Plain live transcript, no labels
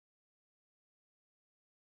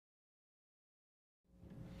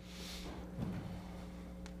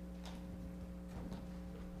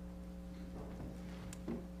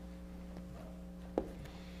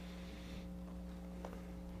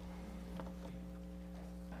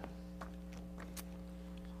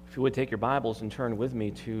If you would take your Bibles and turn with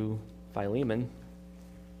me to Philemon.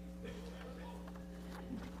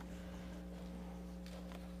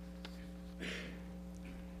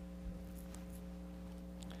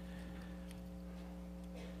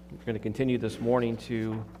 We're going to continue this morning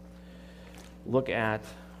to look at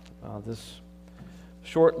this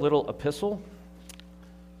short little epistle,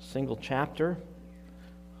 single chapter,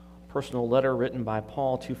 personal letter written by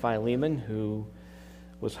Paul to Philemon, who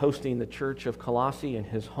was hosting the church of Colossae in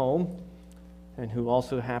his home, and who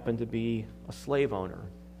also happened to be a slave owner,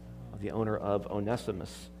 the owner of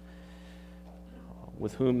Onesimus,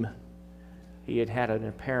 with whom he had had an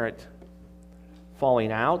apparent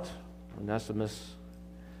falling out. Onesimus,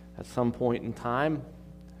 at some point in time,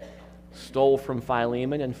 stole from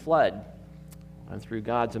Philemon and fled, and through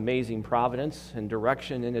God's amazing providence and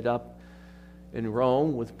direction ended up in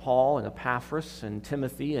Rome with Paul and Epaphras and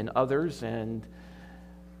Timothy and others, and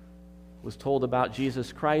was told about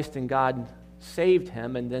Jesus Christ, and God saved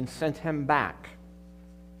him and then sent him back.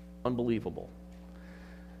 Unbelievable.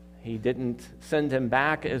 He didn't send him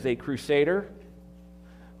back as a crusader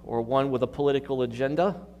or one with a political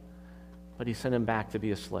agenda, but he sent him back to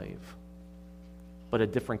be a slave, but a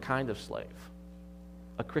different kind of slave,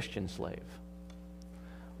 a Christian slave,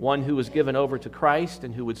 one who was given over to Christ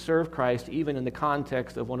and who would serve Christ even in the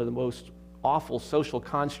context of one of the most awful social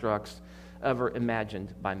constructs ever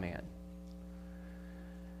imagined by man.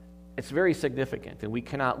 It's very significant, and we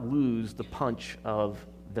cannot lose the punch of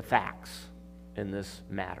the facts in this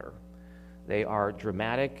matter. They are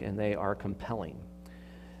dramatic and they are compelling.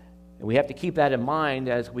 And we have to keep that in mind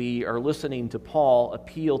as we are listening to Paul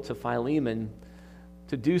appeal to Philemon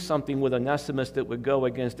to do something with Onesimus that would go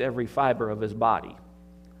against every fiber of his body,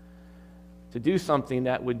 to do something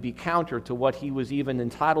that would be counter to what he was even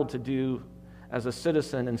entitled to do as a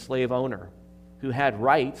citizen and slave owner, who had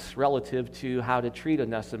rights relative to how to treat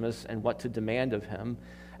Onesimus and what to demand of him,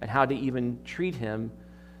 and how to even treat him,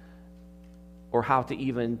 or how to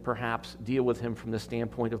even perhaps deal with him from the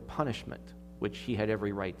standpoint of punishment, which he had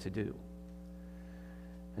every right to do.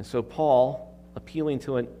 And so Paul, appealing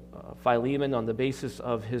to Philemon on the basis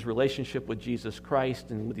of his relationship with Jesus Christ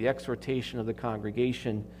and with the exhortation of the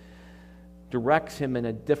congregation, directs him in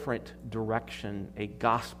a different direction, a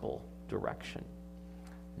gospel direction.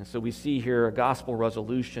 And so we see here a gospel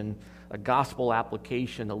resolution, a gospel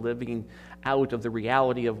application, a living out of the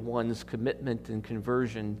reality of one's commitment and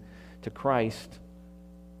conversion to Christ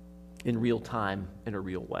in real time, in a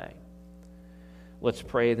real way. Let's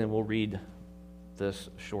pray, then we'll read this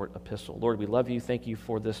short epistle. Lord, we love you. Thank you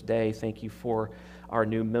for this day. Thank you for our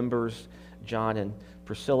new members, John and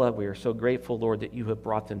Priscilla. We are so grateful, Lord, that you have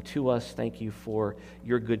brought them to us. Thank you for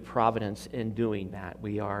your good providence in doing that.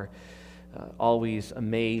 We are always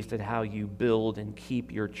amazed at how you build and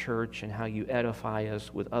keep your church and how you edify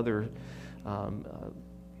us with other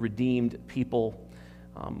redeemed people.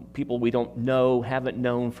 People we don't know, haven't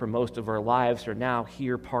known for most of our lives, are now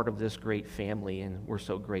here part of this great family, and we're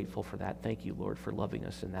so grateful for that. Thank you, Lord, for loving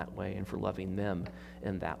us in that way and for loving them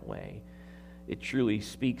in that way. It truly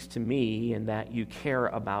speaks to me in that you care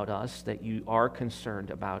about us, that you are concerned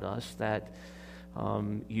about us, that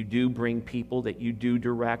you do bring people, that you do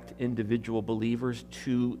direct individual believers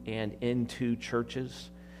to and into churches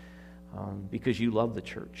because you love the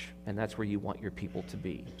church, and that's where you want your people to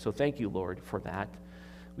be. So thank you, Lord, for that.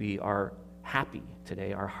 We are happy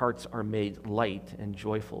today. Our hearts are made light and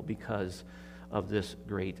joyful because of this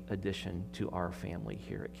great addition to our family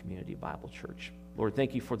here at Community Bible Church. Lord,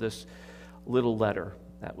 thank you for this little letter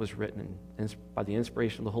that was written by the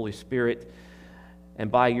inspiration of the Holy Spirit, and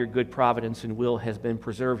by your good providence and will has been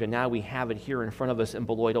preserved, and now we have it here in front of us in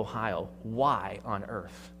Beloit, Ohio. Why on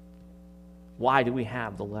earth? Why do we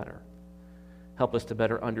have the letter? Help us to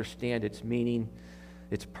better understand its meaning,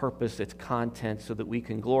 its purpose, its content, so that we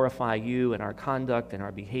can glorify you in our conduct and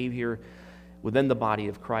our behavior within the body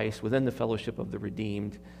of Christ, within the fellowship of the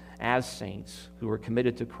redeemed, as saints who are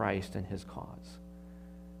committed to Christ and his cause.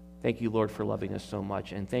 Thank you, Lord, for loving us so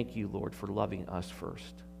much, and thank you, Lord, for loving us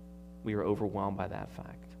first. We are overwhelmed by that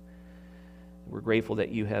fact. We're grateful that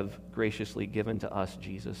you have graciously given to us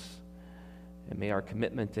Jesus, and may our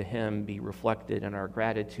commitment to him be reflected in our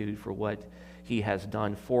gratitude for what he has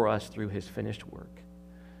done for us through his finished work,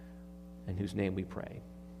 in whose name we pray.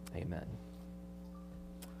 Amen.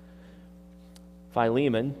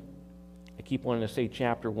 Philemon, I keep wanting to say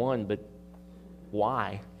chapter 1, but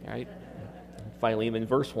why, right? Philemon,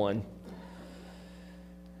 verse 1.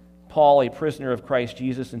 Paul, a prisoner of Christ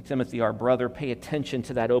Jesus, and Timothy, our brother. Pay attention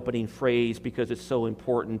to that opening phrase because it's so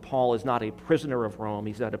important. Paul is not a prisoner of Rome.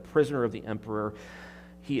 He's not a prisoner of the emperor.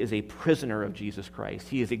 He is a prisoner of Jesus Christ.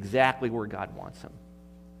 He is exactly where God wants him.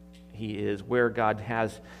 he is, where God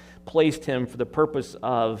has placed him for the purpose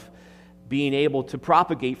of being able to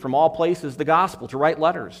propagate from all places the gospel, to write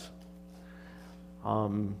letters.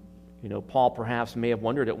 Paul perhaps may have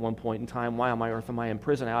wondered at one point in time, why on earth am I in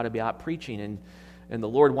prison? I ought to be out preaching. And the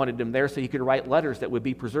Lord wanted him there so he could write letters that would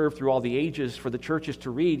be preserved through all the ages for the churches to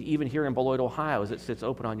read, even here in Beloit, Ohio, as it sits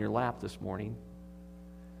open on your lap this morning.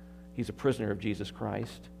 He's a prisoner of Jesus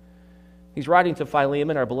Christ. He's writing to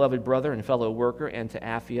Philemon, our beloved brother and fellow worker, and to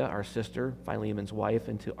Apphia, our sister, Philemon's wife,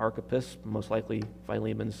 and to Archippus, most likely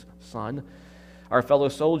Philemon's son, our fellow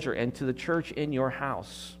soldier, and to the church in your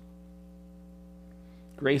house.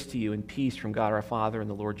 Grace to you and peace from God our Father and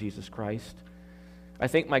the Lord Jesus Christ. I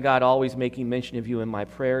thank my God, always making mention of you in my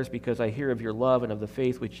prayers, because I hear of your love and of the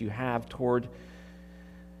faith which you have toward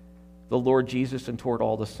the Lord Jesus and toward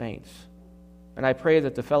all the saints. And I pray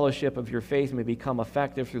that the fellowship of your faith may become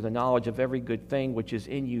effective through the knowledge of every good thing which is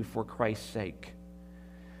in you for Christ's sake.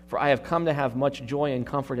 For I have come to have much joy and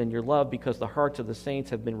comfort in your love, because the hearts of the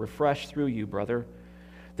saints have been refreshed through you, brother.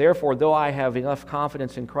 Therefore, though I have enough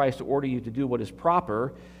confidence in Christ to order you to do what is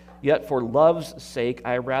proper, yet for love's sake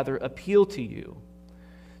I rather appeal to you,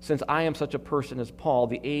 since I am such a person as Paul,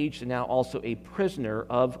 the aged and now also a prisoner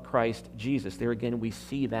of Christ Jesus. There again we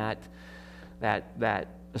see that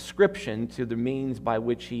ascription to the means by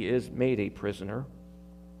which he is made a prisoner.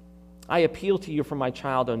 I appeal to you for my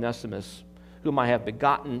child Onesimus, whom I have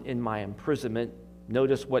begotten in my imprisonment.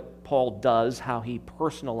 Notice what Paul does, how he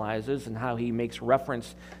personalizes and how he makes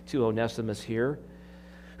reference to Onesimus here,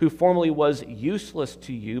 who formerly was useless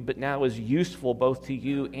to you, but now is useful both to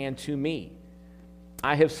you and to me.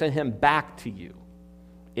 I have sent him back to you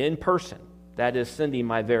in person, that is, sending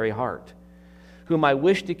my very heart, whom I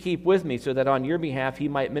wish to keep with me, so that on your behalf he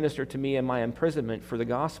might minister to me in my imprisonment for the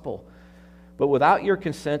gospel. But without your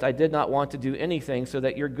consent I did not want to do anything, so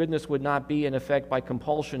that your goodness would not be in effect by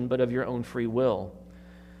compulsion, but of your own free will.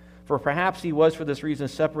 For perhaps he was for this reason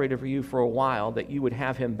separated from you for a while, that you would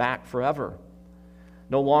have him back forever.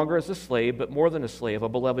 No longer as a slave, but more than a slave, a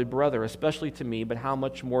beloved brother, especially to me, but how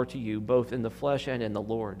much more to you, both in the flesh and in the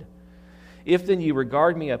Lord. If then you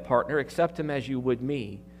regard me a partner, accept him as you would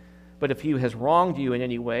me. But if he has wronged you in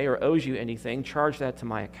any way or owes you anything, charge that to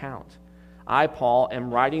my account. I, Paul,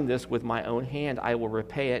 am writing this with my own hand. I will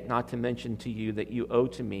repay it, not to mention to you that you owe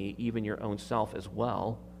to me even your own self as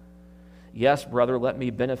well. Yes, brother, let me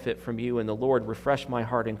benefit from you in the Lord. Refresh my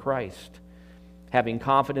heart in Christ. Having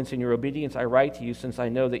confidence in your obedience, I write to you, since I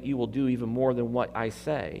know that you will do even more than what I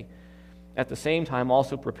say. At the same time,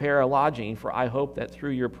 also prepare a lodging, for I hope that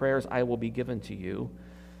through your prayers I will be given to you.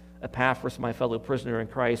 Epaphras, my fellow prisoner in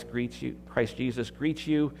Christ Jesus, greets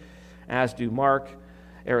you, as do Mark,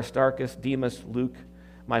 Aristarchus, Demas, Luke,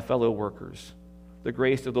 my fellow workers. The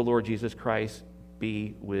grace of the Lord Jesus Christ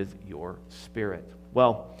be with your spirit.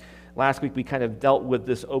 Well, last week we kind of dealt with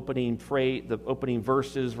this opening phrase, the opening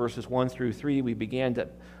verses 1 through 3. We began to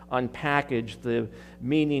unpackage the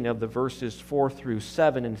meaning of the verses 4 through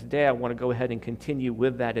 7, and today I want to go ahead and continue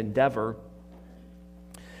with that endeavor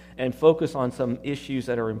and focus on some issues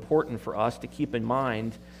that are important for us to keep in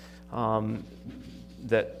mind,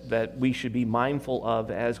 that we should be mindful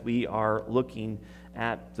of as we are looking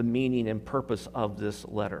at the meaning and purpose of this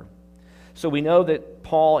letter. So we know that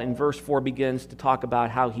Paul in verse 4 begins to talk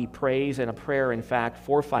about how he prays, in a prayer, in fact,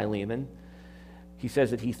 for Philemon. He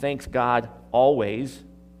says that he thanks God always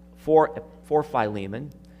for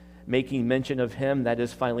Philemon, making mention of him, that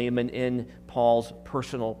is Philemon, in Paul's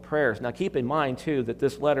personal prayers. Now keep in mind, too, that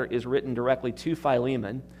this letter is written directly to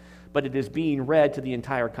Philemon, but it is being read to the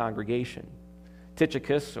entire congregation.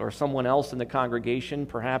 Tychicus or someone else in the congregation,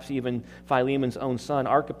 perhaps even Philemon's own son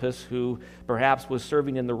Archippus, who perhaps was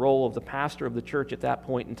serving in the role of the pastor of the church at that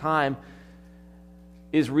point in time,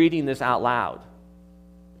 is reading this out loud,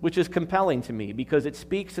 which is compelling to me because it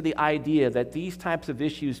speaks to the idea that these types of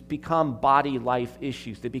issues become body life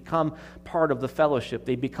issues. They become part of the fellowship.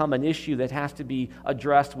 They become an issue that has to be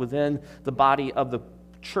addressed within the body of the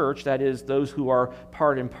church, that is, those who are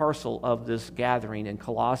part and parcel of this gathering in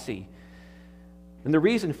Colossae. And the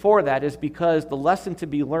reason for that is because the lesson to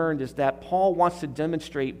be learned is that Paul wants to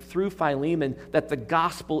demonstrate through Philemon that the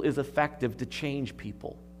gospel is effective to change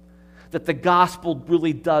people, that the gospel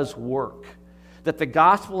really does work, that the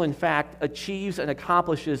gospel, in fact, achieves and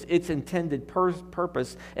accomplishes its intended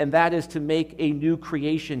purpose, and that is to make a new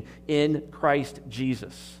creation in Christ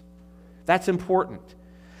Jesus. That's important.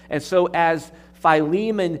 And so as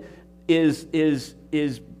Philemon is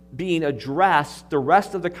being addressed, the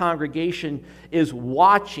rest of the congregation is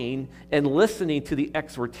watching and listening to the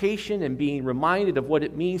exhortation and being reminded of what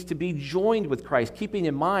it means to be joined with Christ, keeping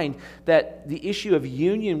in mind that the issue of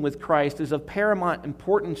union with Christ is of paramount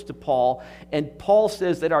importance to Paul, and Paul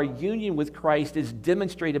says that our union with Christ is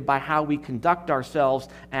demonstrated by how we conduct ourselves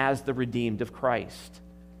as the redeemed of Christ.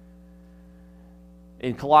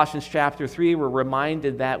 In Colossians chapter 3, we're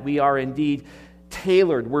reminded that we are indeed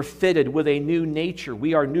tailored, we're fitted with a new nature.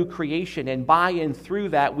 We are new creation, and by and through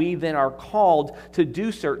that, we then are called to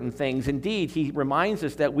do certain things. Indeed, he reminds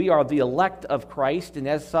us that we are the elect of Christ, and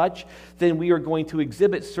as such, then we are going to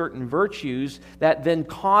exhibit certain virtues that then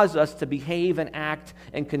cause us to behave and act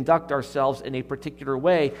and conduct ourselves in a particular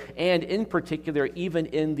way, and in particular, even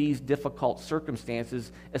in these difficult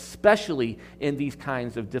circumstances, especially in these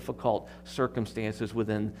kinds of difficult circumstances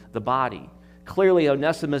within the body. Clearly,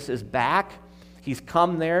 Onesimus is back. He's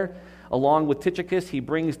come there along with Tychicus. He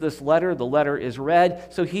brings this letter. The letter is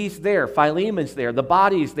read. So he's there. Philemon's there. The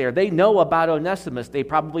body's there. They know about Onesimus. They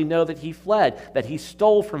probably know that he fled, that he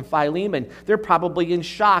stole from Philemon. They're probably in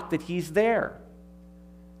shock that he's there.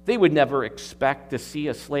 They would never expect to see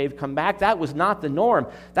a slave come back. That was not the norm.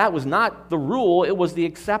 That was not the rule. It was the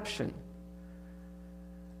exception.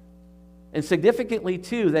 And significantly,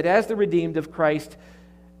 too, that as the redeemed of Christ,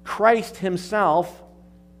 Christ himself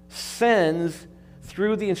sends,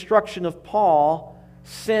 through the instruction of Paul,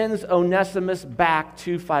 sends Onesimus back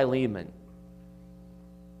to Philemon.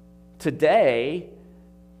 Today,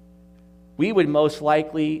 we would most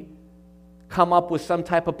likely come up with some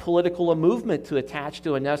type of political movement to attach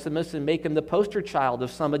to Onesimus and make him the poster child of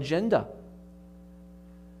some agenda.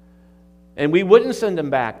 And we wouldn't send him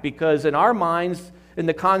back because in our minds, in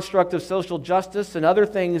the construct of social justice and other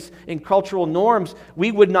things in cultural norms,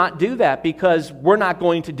 we would not do that because we're not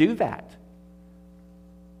going to do that.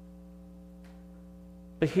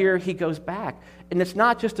 But here he goes back. And it's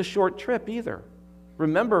not just a short trip either.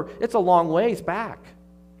 Remember, it's a long ways back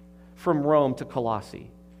from Rome to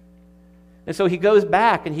Colossae. And so he goes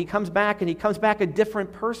back, and he comes back, and he comes back a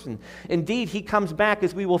different person. Indeed, he comes back,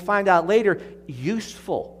 as we will find out later,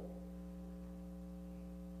 useful.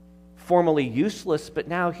 Formerly useless, but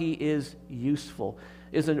now he is useful.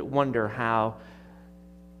 Isn't it wonder how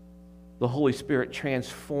the Holy Spirit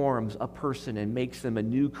transforms a person and makes them a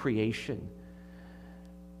new creation?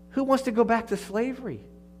 Who wants to go back to slavery?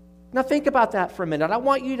 Now think about that for a minute. I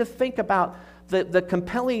want you to think about the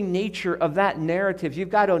compelling nature of that narrative. You've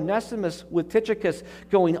got Onesimus with Tychicus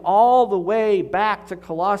going all the way back to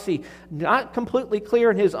Colossae, not completely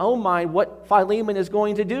clear in his own mind what Philemon is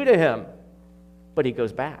going to do to him, but he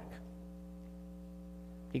goes back.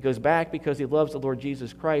 He goes back because he loves the Lord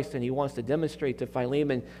Jesus Christ, and he wants to demonstrate to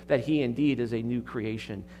Philemon that he indeed is a new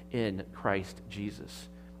creation in Christ Jesus.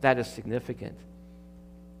 That is significant.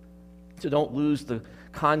 So don't lose the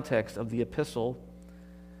context of the epistle.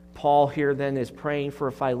 Paul here then is praying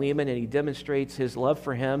for Philemon, and he demonstrates his love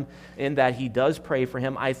for him in that he does pray for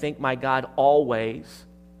him. I thank my God always,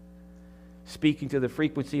 speaking to the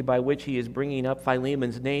frequency by which he is bringing up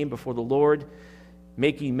Philemon's name before the Lord,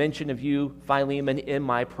 making mention of you, Philemon, in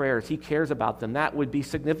my prayers. He cares about them. That would be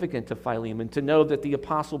significant to Philemon, to know that the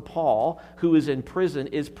Apostle Paul, who is in prison,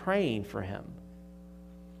 is praying for him.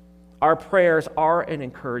 Our prayers are an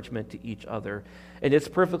encouragement to each other, and it's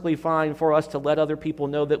perfectly fine for us to let other people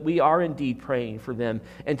know that we are indeed praying for them,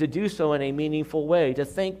 and to do so in a meaningful way, to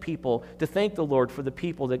thank people, to thank the Lord for the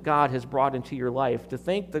people that God has brought into your life, to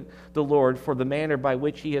thank the Lord for the manner by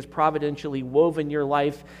which he has providentially woven your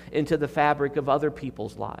life into the fabric of other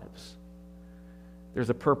people's lives. There's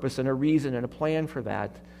a purpose and a reason and a plan for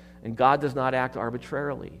that, and God does not act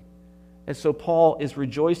arbitrarily. And so Paul is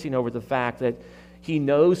rejoicing over the fact that he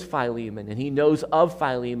knows Philemon, and he knows of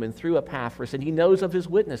Philemon through Epaphras, and he knows of his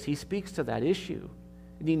witness. He speaks to that issue,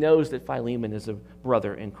 and he knows that Philemon is a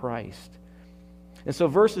brother in Christ. And so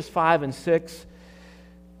verses 5 and 6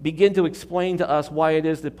 begin to explain to us why it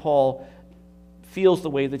is that Paul feels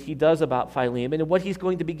the way that he does about Philemon, and what he's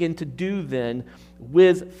going to begin to do then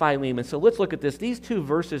with Philemon. So let's look at this. These two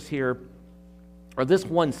verses here, or this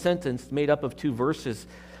one sentence made up of two verses,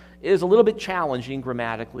 is a little bit challenging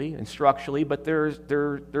grammatically and structurally, but there's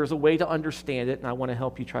a way to understand it, and I want to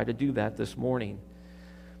help you try to do that this morning.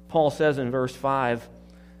 Paul says in verse 5,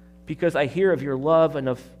 because I hear of your love and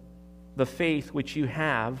of the faith which you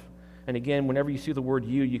have, and again, whenever you see the word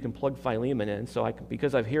you can plug Philemon in,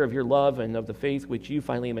 because I hear of your love and of the faith which you,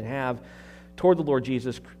 Philemon, have toward the Lord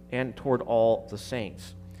Jesus and toward all the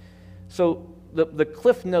saints. So the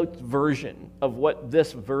Cliff Notes version of what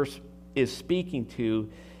this verse is speaking to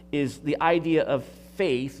is the idea of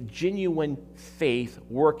faith, genuine faith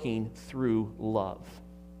working through love.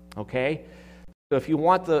 Okay? So if you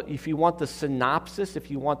want the synopsis,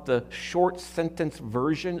 if you want the short sentence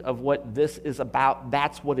version of what this is about,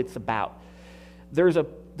 that's what it's about. There's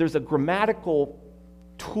a grammatical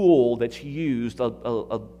tool that's used,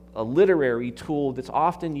 a literary tool that's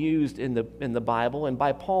often used in the Bible, and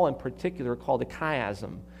by Paul in particular, called a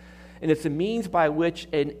chiasm. And it's a means by which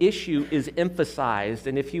an issue is emphasized.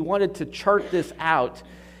 And if you wanted to chart this out,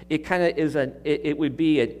 it kind of is it would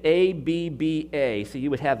be an A, B, B, A. So you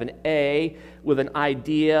would have an A with an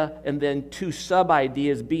idea, and then two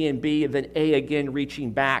sub-ideas, B and B, and then A again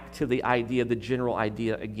reaching back to the idea, the general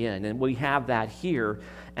idea again. And we have that here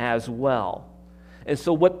as well. And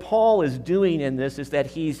so what Paul is doing in this is that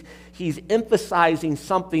he's emphasizing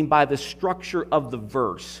something by the structure of the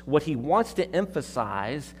verse. What he wants to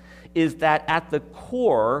emphasize is that at the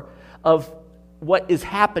core of what is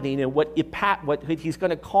happening and what he's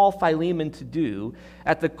going to call Philemon to do,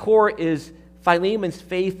 at the core is Philemon's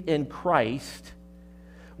faith in Christ,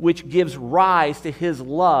 which gives rise to his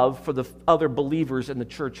love for the other believers in the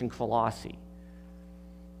church in Colossae.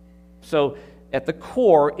 So at the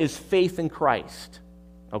core is faith in Christ,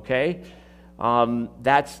 okay?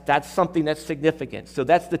 That's something that's significant. So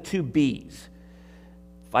that's the two B's.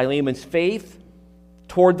 Philemon's faith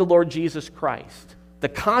toward the Lord Jesus Christ. The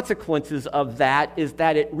consequences of that is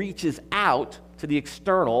that it reaches out to the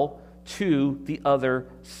external, to the other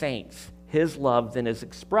saints. His love then is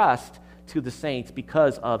expressed to the saints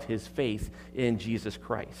because of his faith in Jesus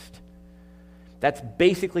Christ. That's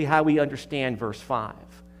basically how we understand verse 5.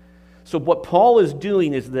 So what Paul is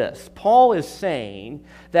doing is this. Paul is saying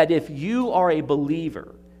that if you are a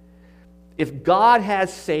believer, if God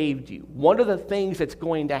has saved you, one of the things that's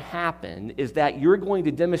going to happen is that you're going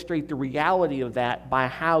to demonstrate the reality of that by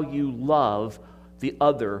how you love the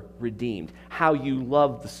other redeemed, how you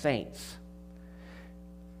love the saints.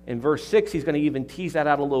 In verse 6, he's going to even tease that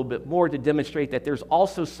out a little bit more to demonstrate that there's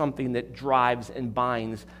also something that drives and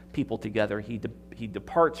binds people together. He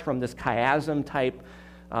departs from this chiasm type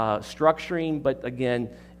structuring, but again,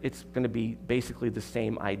 it's going to be basically the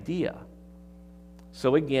same idea.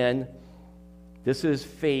 So again, this is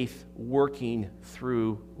faith working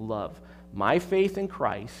through love. My faith in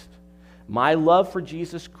Christ, my love for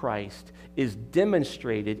Jesus Christ is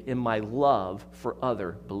demonstrated in my love for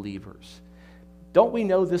other believers. Don't we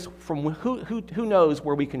know this from who knows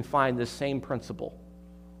where we can find this same principle?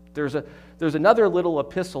 There's another little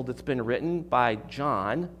epistle that's been written by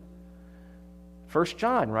John, 1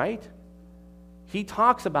 John, right? He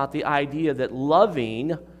talks about the idea that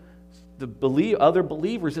loving the other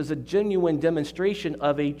believers is a genuine demonstration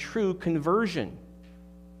of a true conversion.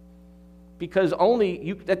 Because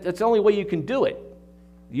that's the only way you can do it.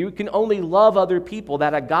 You can only love other people,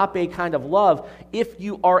 that agape kind of love, if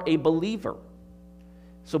you are a believer.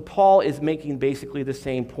 So Paul is making basically the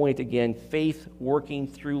same point again. Faith working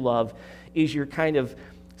through love is your kind of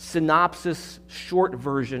synopsis, short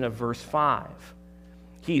version of verse 5.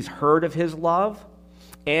 He's heard of his love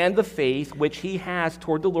and the faith which he has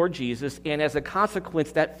toward the Lord Jesus, and as a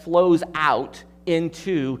consequence that flows out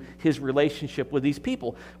into his relationship with these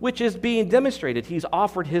people, which is being demonstrated. He's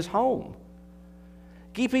offered his home.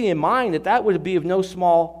 Keeping in mind that would be of no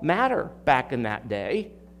small matter back in that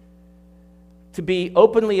day. To be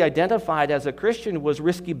openly identified as a Christian was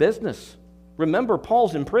risky business. Remember,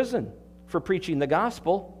 Paul's in prison for preaching the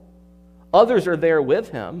gospel. Others are there with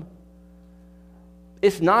him.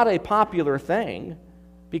 It's not a popular thing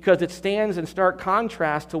because it stands in stark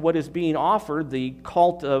contrast to what is being offered, the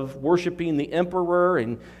cult of worshiping the emperor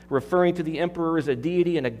and referring to the emperor as a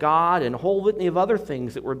deity and a god and a whole litany of other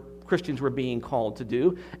things that Christians were being called to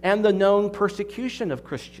do, and the known persecution of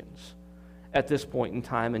Christians at this point in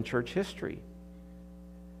time in church history.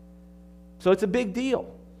 So it's a big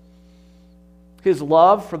deal. His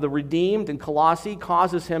love for the redeemed in Colossae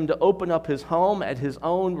causes him to open up his home at his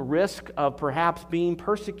own risk of perhaps being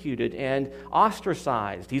persecuted and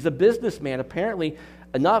ostracized. He's a businessman, apparently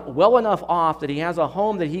well enough off that he has a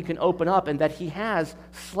home that he can open up and that he has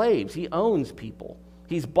slaves. He owns people.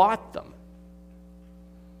 He's bought them.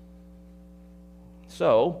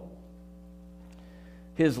 So,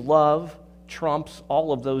 his love trumps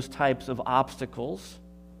all of those types of obstacles.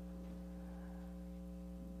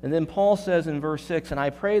 And then Paul says in verse 6, "And I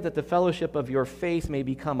pray that the fellowship of your faith may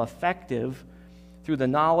become effective through the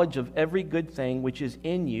knowledge of every good thing which is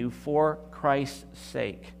in you for Christ's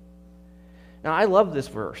sake." Now, I love this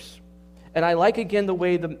verse. And I like, again,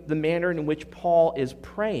 the manner in which Paul is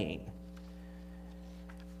praying.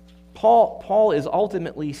 Paul is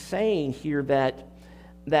ultimately saying here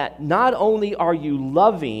that not only are you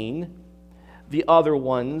loving the other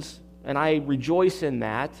ones, and I rejoice in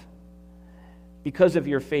that, because of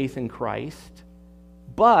your faith in Christ,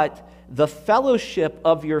 but the fellowship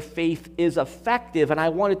of your faith is effective, and I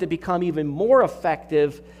want it to become even more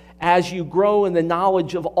effective as you grow in the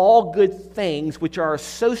knowledge of all good things which are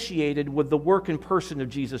associated with the work and person of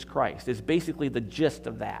Jesus Christ, is basically the gist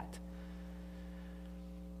of that.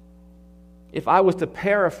 If I was to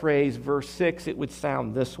paraphrase verse 6, it would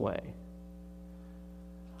sound this way.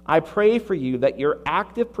 I pray for you that your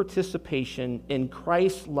active participation in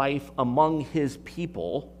Christ's life among his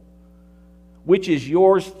people, which is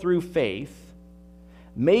yours through faith,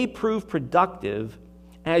 may prove productive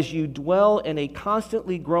as you dwell in a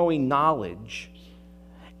constantly growing knowledge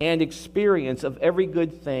and experience of every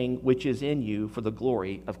good thing which is in you for the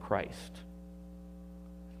glory of Christ.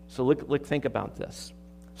 So think about this.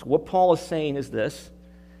 So what Paul is saying is this.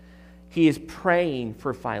 He is praying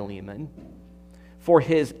for Philemon for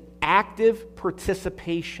his active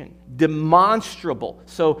participation, demonstrable.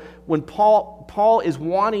 So when Paul is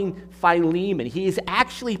wanting Philemon, he is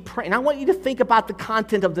actually praying. I want you to think about the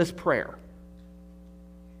content of this prayer.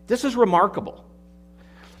 This is remarkable.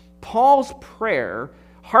 Paul's prayer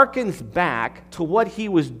harkens back to what he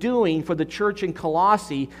was doing for the church in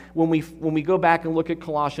Colossae when we go back and look at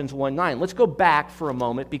Colossians 1:9. Let's go back for a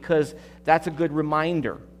moment because that's a good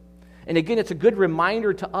reminder. And again, it's a good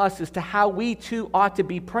reminder to us as to how we too ought to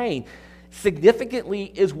be praying.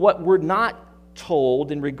 Significantly is what we're not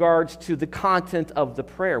told in regards to the content of the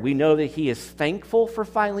prayer. We know that he is thankful for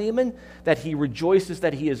Philemon, that he rejoices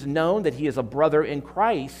that he is known, that he is a brother in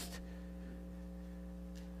Christ.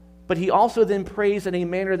 But he also then prays in a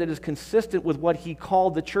manner that is consistent with what he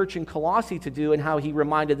called the church in Colossae to do and how he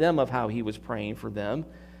reminded them of how he was praying for them.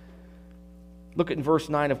 Look at verse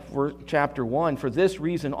 9 of chapter 1. For this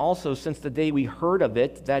reason also, since the day we heard of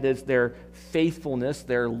it, that is their faithfulness,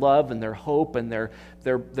 their love, and their hope, and their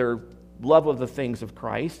love of the things of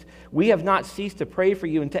Christ, we have not ceased to pray for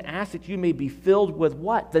you and to ask that you may be filled with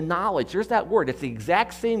what? The knowledge. There's that word. It's the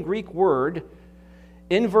exact same Greek word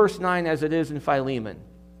in verse 9 as it is in Philemon,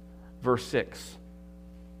 verse 6.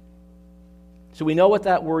 So we know what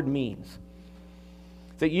that word means.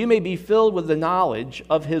 That you may be filled with the knowledge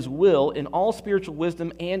of his will in all spiritual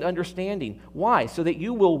wisdom and understanding. Why? So that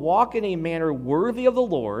you will walk in a manner worthy of the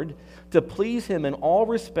Lord, to please him in all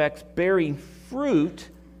respects, bearing fruit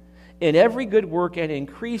in every good work and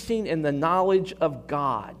increasing in the knowledge of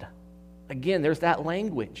God. Again, there's that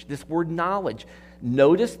language, this word knowledge.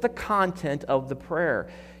 Notice the content of the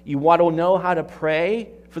prayer. You want to know how to pray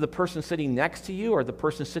for the person sitting next to you or the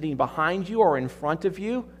person sitting behind you or in front of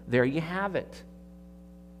you? There you have it.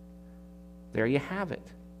 There you have it.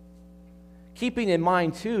 Keeping in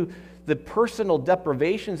mind, too, the personal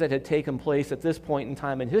deprivations that had taken place at this point in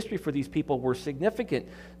time in history for these people were significant.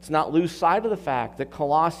 Let's not lose sight of the fact that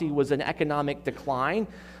Colossae was in economic decline.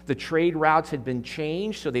 The trade routes had been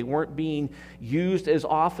changed, so they weren't being used as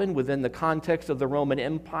often within the context of the Roman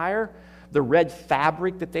Empire. The red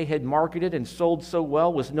fabric that they had marketed and sold so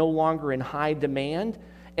well was no longer in high demand.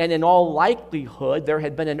 And in all likelihood, there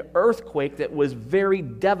had been an earthquake that was very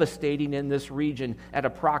devastating in this region at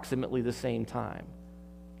approximately the same time.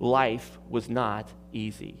 Life was not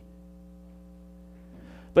easy.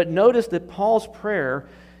 But notice that Paul's prayer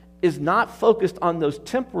is not focused on those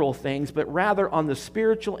temporal things, but rather on the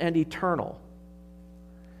spiritual and eternal.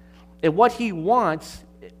 And what he wants,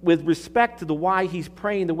 with respect to the why he's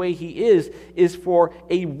praying the way he is for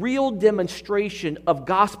a real demonstration of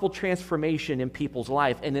gospel transformation in people's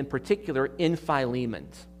life, and in particular in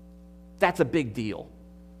Philemon's. That's a big deal.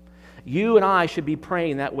 You and I should be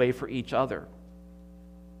praying that way for each other.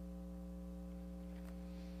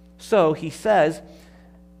 So he says,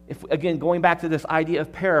 again, going back to this idea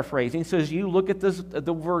of paraphrasing, so as you look at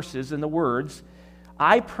the verses and the words,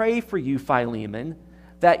 I pray for you, Philemon,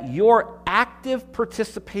 that your active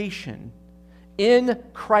participation in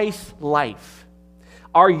Christ's life,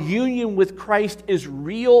 our union with Christ, is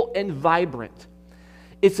real and vibrant.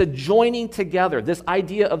 It's a joining together. This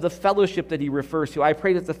idea of the fellowship that he refers to. I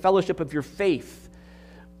pray that the fellowship of your faith,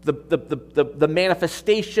 the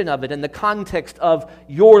manifestation of it in the context of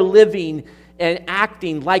your living and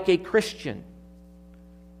acting like a Christian.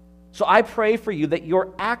 So I pray for you that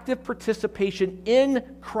your active participation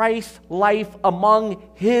in Christ's life among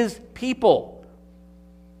his people.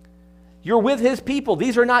 You're with his people.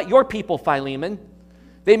 These are not your people, Philemon.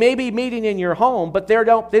 They may be meeting in your home, but they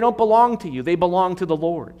don't belong to you. They belong to the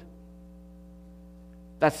Lord.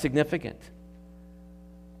 That's significant.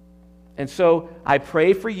 And so I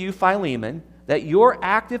pray for you, Philemon, that your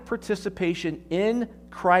active participation in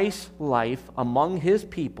Christ's life among his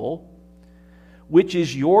people, which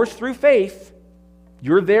is yours through faith,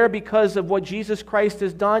 You're there because of what Jesus Christ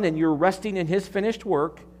has done, and you're resting in his finished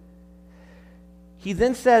work. He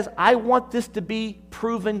then says, I want this to be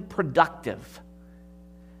proven productive.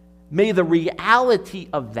 May the reality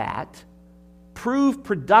of that prove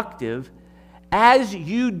productive as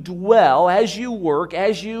you dwell, as you work,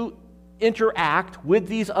 as you interact with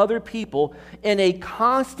these other people in a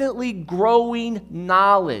constantly growing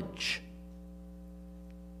knowledge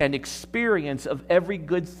and experience of every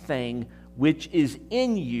good thing which is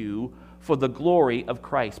in you for the glory of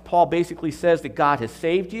Christ. Paul basically says that God has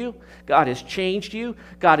saved you, God has changed you,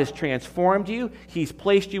 God has transformed you, he's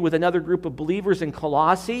placed you with another group of believers in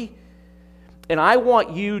Colossae, and I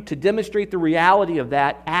want you to demonstrate the reality of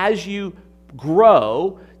that as you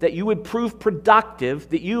grow, that you would prove productive,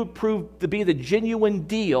 that you would prove to be the genuine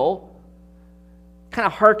deal. Kind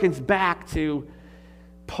of harkens back to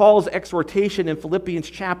Paul's exhortation in Philippians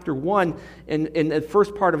chapter 1. In the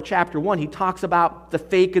first part of chapter 1, he talks about the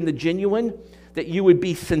fake and the genuine, that you would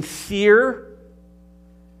be sincere.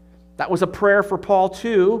 That was a prayer for Paul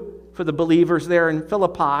too, for the believers there in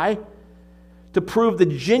Philippi, to prove the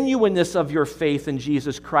genuineness of your faith in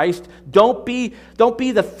Jesus Christ. Don't be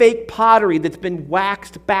the fake pottery that's been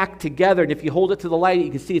waxed back together, and if you hold it to the light, you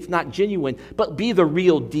can see it's not genuine, but be the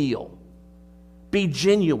real deal. Be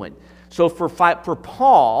genuine. So for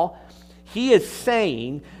Paul, he is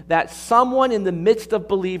saying that someone in the midst of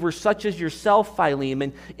believers, such as yourself,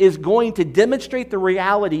 Philemon, is going to demonstrate the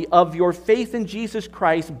reality of your faith in Jesus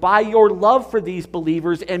Christ by your love for these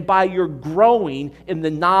believers and by your growing in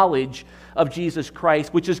the knowledge of Jesus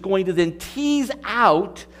Christ, which is going to then tease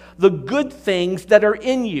out the good things that are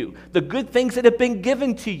in you, the good things that have been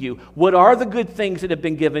given to you. What are the good things that have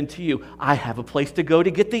been given to you? I have a place to go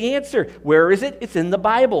to get the answer. Where is it? It's in the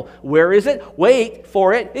Bible. Where is it? Wait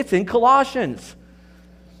for it. It's in Colossians.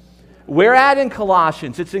 Where at in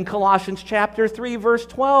Colossians? It's in Colossians chapter 3, verse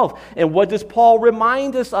 12. And what does Paul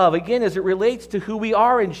remind us of? Again, as it relates to who we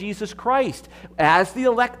are in Jesus Christ. As the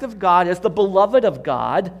elect of God, as the beloved of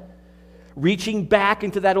God, reaching back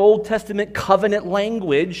into that Old Testament covenant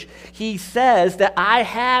language, he says that I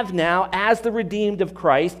have now, as the redeemed of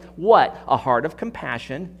Christ, what? A heart of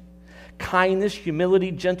compassion, kindness,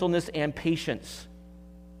 humility, gentleness, and patience.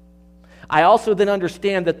 I also then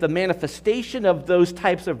understand that the manifestation of those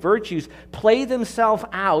types of virtues play themselves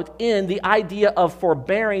out in the idea of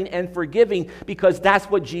forbearing and forgiving, because that's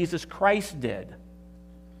what Jesus Christ did.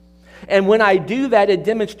 And when I do that, it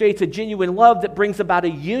demonstrates a genuine love that brings about a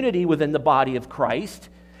unity within the body of Christ.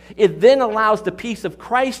 It then allows the peace of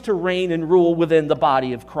Christ to reign and rule within the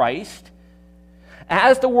body of Christ,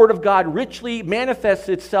 as the Word of God richly manifests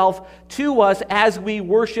itself to us as we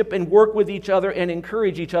worship and work with each other and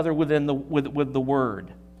encourage each other with the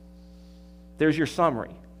Word. There's your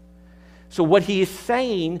summary. So what he is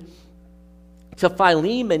saying to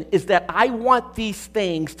Philemon is that I want these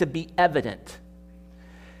things to be evident.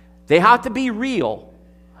 They have to be real.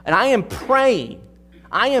 And I am praying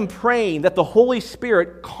that the Holy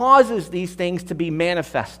Spirit causes these things to be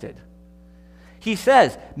manifested. He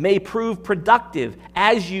says, may prove productive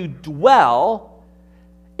as you dwell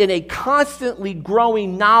in a constantly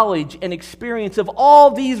growing knowledge and experience of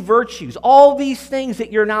all these virtues, all these things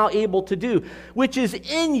that you're now able to do, which is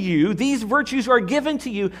in you. These virtues are given to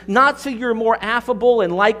you not so you're more affable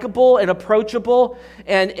and likable and approachable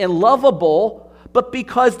and lovable, but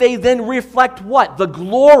because they then reflect what? The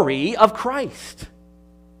glory of Christ.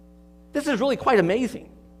 This is really quite amazing.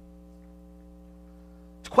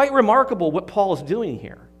 It's quite remarkable what Paul is doing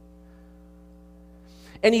here.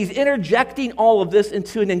 And he's interjecting all of this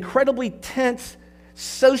into an incredibly tense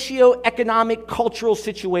socio-economic cultural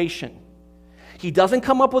situation. He doesn't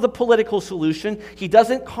come up with a political solution. He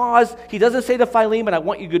doesn't say to Philemon, I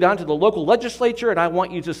want you to go down to the local legislature and I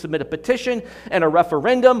want you to submit a petition and a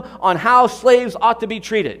referendum on how slaves ought to be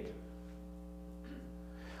treated.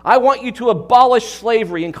 I want you to abolish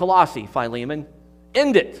slavery in Colossae, Philemon.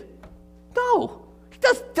 End it. No, he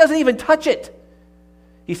doesn't even touch it.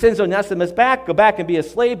 He sends Onesimus back, go back and be a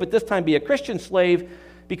slave, but this time be a Christian slave.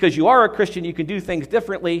 Because you are a Christian, you can do things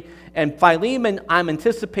differently. And Philemon, I'm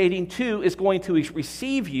anticipating too, is going to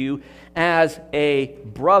receive you as a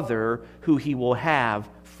brother who he will have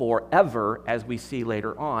forever, as we see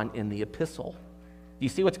later on in the epistle. Do you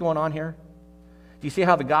see what's going on here? Do you see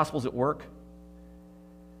how the gospel's at work?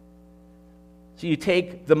 So you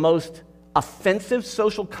take the most offensive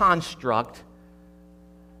social construct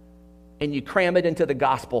and you cram it into the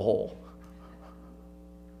gospel hole.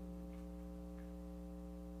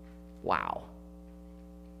 Wow.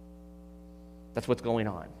 That's what's going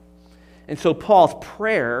on. And so Paul's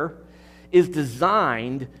prayer is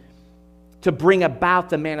designed to bring about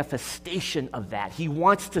the manifestation of that. He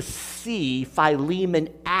wants to see Philemon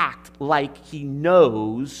act like he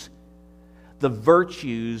knows the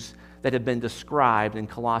virtues that have been described in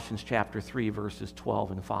Colossians chapter 3, verses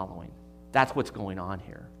 12 and following. That's what's going on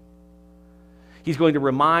here. He's going to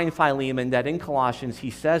remind Philemon that in Colossians he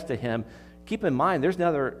says to him, keep in mind, there's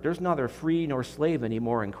neither free nor slave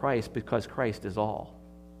anymore in Christ, because Christ is all.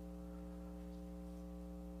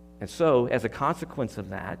 And so, as a consequence of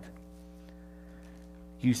that,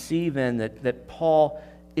 you see then that Paul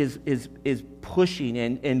is pushing,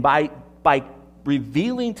 and by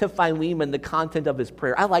revealing to Philemon the content of his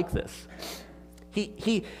prayer. I like this.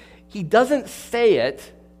 He doesn't say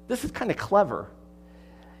it. This is kind of clever.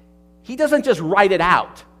 He doesn't just write it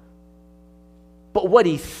out. But what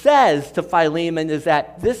he says to Philemon is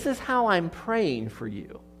that this is how I'm praying for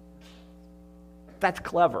you. That's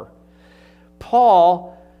clever.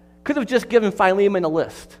 Paul could have just given Philemon a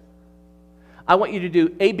list. I want you to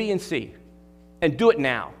do A, B, and C, and do it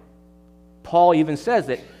now. Paul even says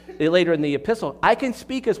that later in the epistle, I can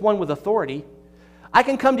speak as one with authority. I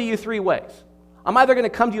can come to you three ways. I'm either going to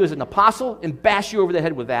come to you as an apostle and bash you over the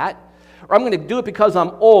head with that, or I'm going to do it because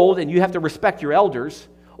I'm old and you have to respect your elders,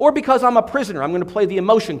 or because I'm a prisoner, I'm going to play the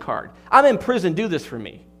emotion card. I'm in prison, do this for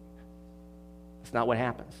me. That's not what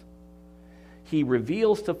happens. He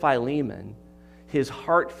reveals to Philemon his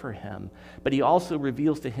heart for him, but he also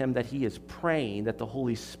reveals to him that he is praying that the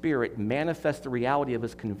Holy Spirit manifests the reality of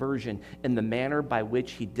his conversion in the manner by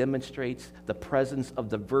which he demonstrates the presence of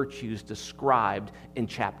the virtues described in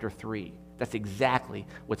chapter 3. That's exactly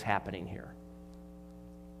what's happening here.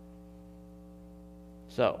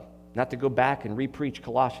 So, not to go back and re-preach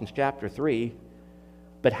Colossians chapter 3,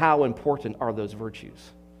 but how important are those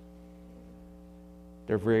virtues?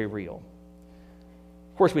 They're very real.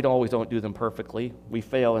 Of course, we always don't do them perfectly. We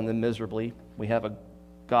fail in them miserably. We have a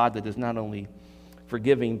God that is not only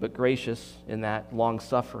forgiving but gracious in that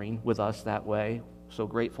long-suffering with us that way. So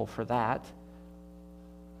grateful for that.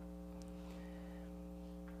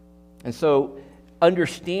 And so,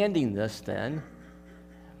 understanding this then,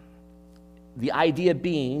 the idea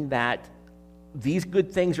being that these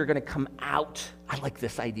good things are going to come out. I like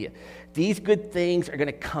this idea. These good things are going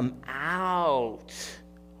to come out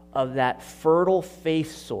of that fertile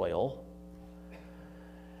faith soil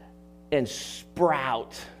and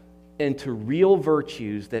sprout into real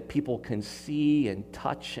virtues that people can see and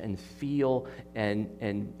touch and feel and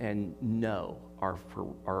know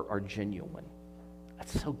are genuine.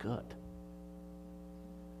 That's so good.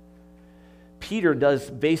 Peter does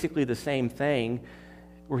basically the same thing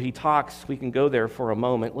where he talks. We can go there for a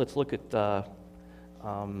moment. Let's look at 2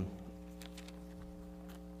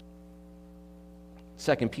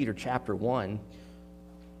 Peter chapter 1.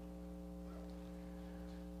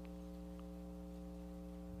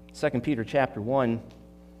 Second Peter chapter 1,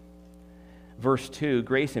 verse 2,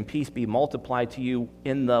 grace and peace be multiplied to you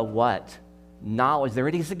in the what? Knowledge. There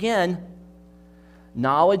it is again.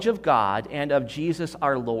 Knowledge of God and of Jesus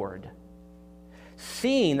our Lord.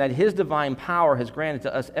 Seeing that his divine power has granted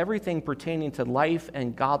to us everything pertaining to life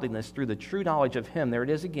and godliness through the true knowledge of him, there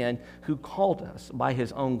it is again, who called us by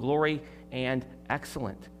his own glory and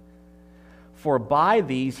excellence. For by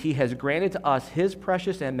these he has granted to us his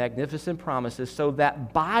precious and magnificent promises, so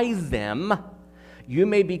that by them you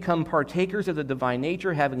may become partakers of the divine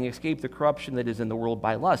nature, having escaped the corruption that is in the world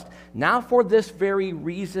by lust. Now for this very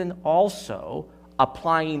reason also,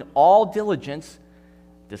 applying all diligence,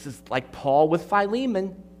 this is like Paul with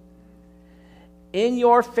Philemon, in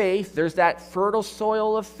your faith, there's that fertile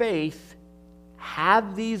soil of faith,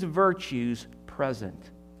 have these virtues present.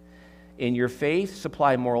 In your faith,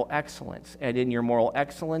 supply moral excellence, and in your moral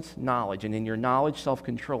excellence, knowledge, and in your knowledge,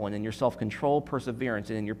 self-control, and in your self-control, perseverance,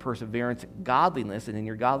 and in your perseverance, godliness, and in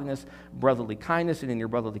your godliness, brotherly kindness, and in your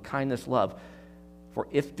brotherly kindness, love. For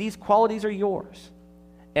if these qualities are yours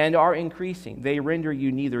and are increasing, they render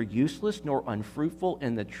you neither useless nor unfruitful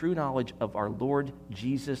in the true knowledge of our Lord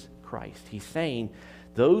Jesus Christ. He's saying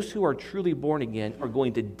those who are truly born again are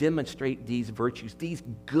going to demonstrate these virtues. These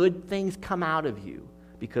good things come out of you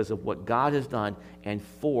because of what God has done and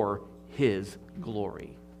for his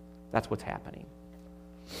glory. That's what's happening.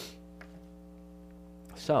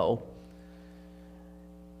 So,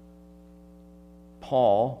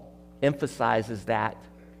 Paul emphasizes that,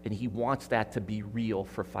 and he wants that to be real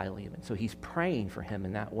for Philemon. So he's praying for him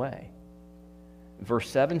in that way. Verse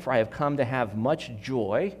 7, for I have come to have much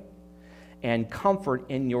joy and comfort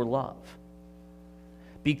in your love,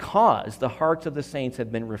 because the hearts of the saints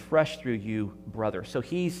have been refreshed through you, brother. So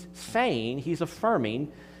he's saying, he's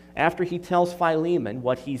affirming, after he tells Philemon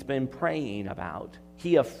what he's been praying about,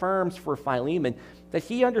 he affirms for Philemon that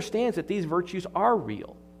he understands that these virtues are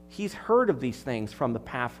real. He's heard of these things from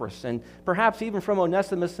Epaphras and perhaps even from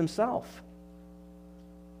Onesimus himself.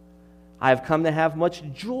 I have come to have much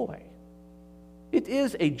joy. It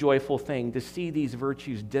is a joyful thing to see these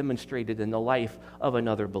virtues demonstrated in the life of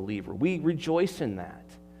another believer. We rejoice in that.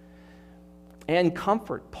 And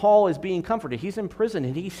comfort. Paul is being comforted. He's in prison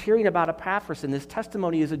and he's hearing about Epaphras, and this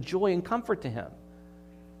testimony is a joy and comfort to him.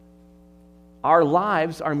 Our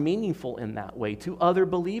lives are meaningful in that way to other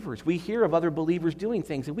believers. We hear of other believers doing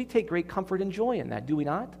things, and we take great comfort and joy in that, do we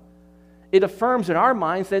not? It affirms in our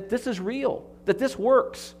minds that this is real, that this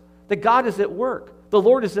works, that God is at work, the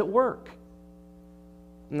Lord is at work.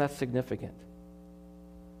 And that's significant.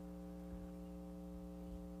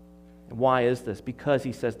 And why is this? Because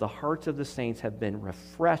he says the hearts of the saints have been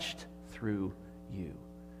refreshed through you.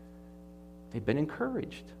 They've been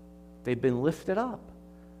encouraged. They've been lifted up.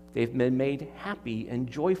 They've been made happy and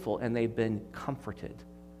joyful, and they've been comforted.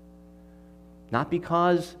 Not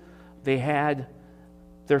because they had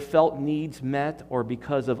their felt needs met or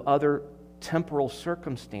because of other temporal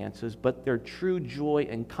circumstances, but their true joy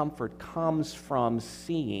and comfort comes from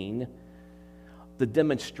seeing the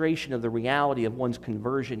demonstration of the reality of one's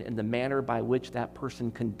conversion in the manner by which that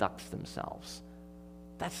person conducts themselves.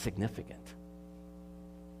 That's significant.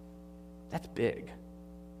 That's big.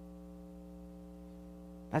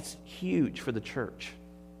 That's huge for the church.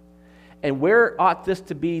 And where ought this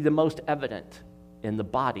to be the most evident? In the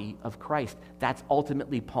body of Christ. That's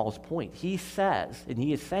ultimately Paul's point. He says, and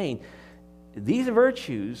he is saying, these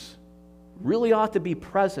virtues really ought to be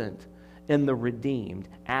present in the redeemed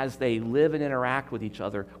as they live and interact with each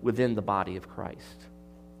other within the body of Christ.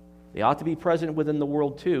 They ought to be present within the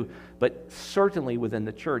world too, but certainly within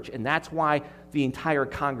the church. And that's why the entire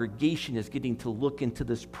congregation is getting to look into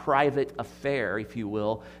this private affair, if you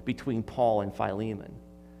will, between Paul and Philemon.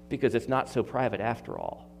 Because it's not so private after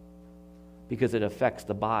all. Because it affects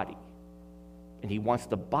the body. And he wants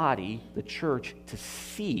the body, the church, to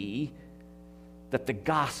see that the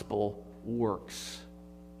gospel works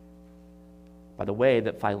by the way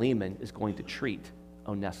that Philemon is going to treat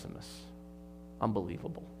Onesimus.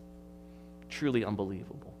 Unbelievable. Truly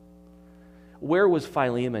unbelievable. Where was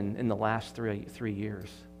Philemon in the last three years?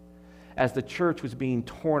 As the church was being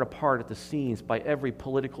torn apart at the seams by every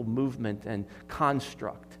political movement and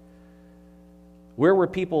construct. Where were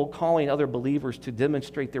people calling other believers to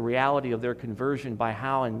demonstrate the reality of their conversion by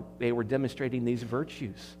how they were demonstrating these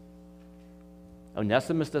virtues?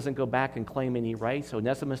 Onesimus doesn't go back and claim any rights.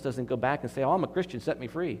 Onesimus doesn't go back and say, oh, I'm a Christian, set me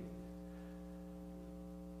free.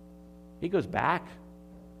 He goes back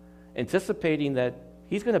anticipating that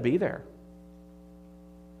he's going to be there.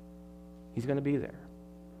 He's going to be there.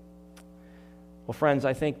 Well, friends,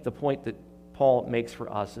 I think the point that Paul makes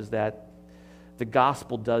for us is that the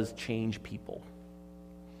gospel does change people.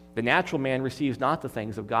 The natural man receives not the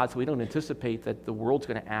things of God, so we don't anticipate that the world's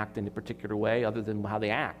going to act in a particular way other than how they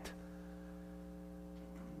act.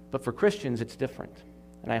 But for Christians, it's different.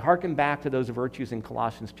 And I hearken back to those virtues in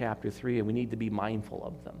Colossians chapter 3, and we need to be mindful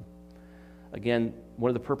of them. Again, one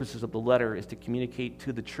of the purposes of the letter is to communicate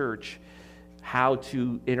to the church how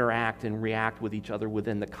to interact and react with each other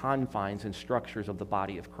within the confines and structures of the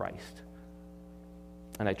body of Christ.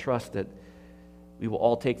 And I trust that we will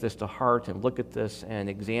all take this to heart and look at this and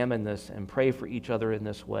examine this and pray for each other in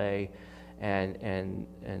this way and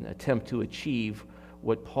attempt to achieve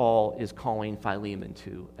what Paul is calling Philemon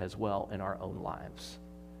to as well in our own lives.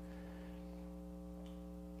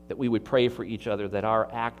 That we would pray for each other, that our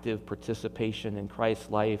active participation in Christ's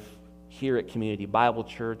life here at Community Bible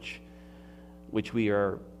Church, which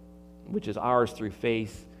is ours through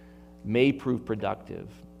faith, may prove productive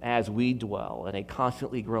as we dwell in a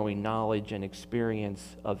constantly growing knowledge and experience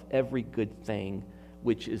of every good thing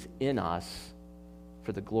which is in us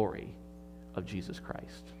for the glory of Jesus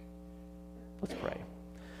Christ. Let's pray.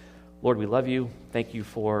 Lord, we love you. Thank you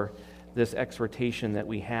for this exhortation that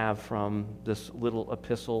we have from this little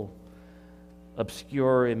epistle,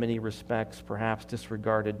 obscure in many respects, perhaps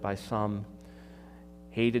disregarded by some,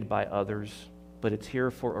 hated by others, but it's here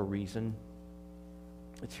for a reason.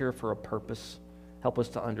 It's here for a purpose. Help us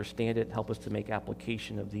to understand it. Help us to make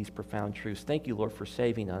application of these profound truths. Thank you, Lord, for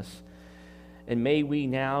saving us. And may we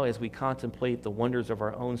now, as we contemplate the wonders of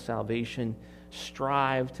our own salvation,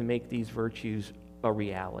 strive to make these virtues a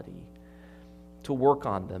reality, to work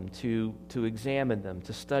on them, to examine them,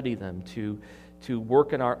 to study them, to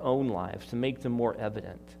work in our own lives, to make them more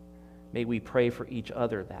evident. May we pray for each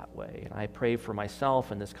other that way. And I pray for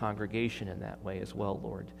myself and this congregation in that way as well,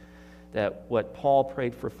 Lord, that what Paul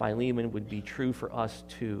prayed for Philemon would be true for us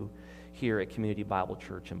too. here at Community Bible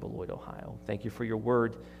Church in Beloit, Ohio. Thank you for your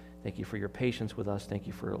word. Thank you for your patience with us. Thank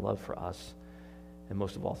you for your love for us. And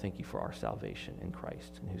most of all, thank you for our salvation in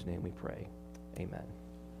Christ, in whose name we pray. Amen.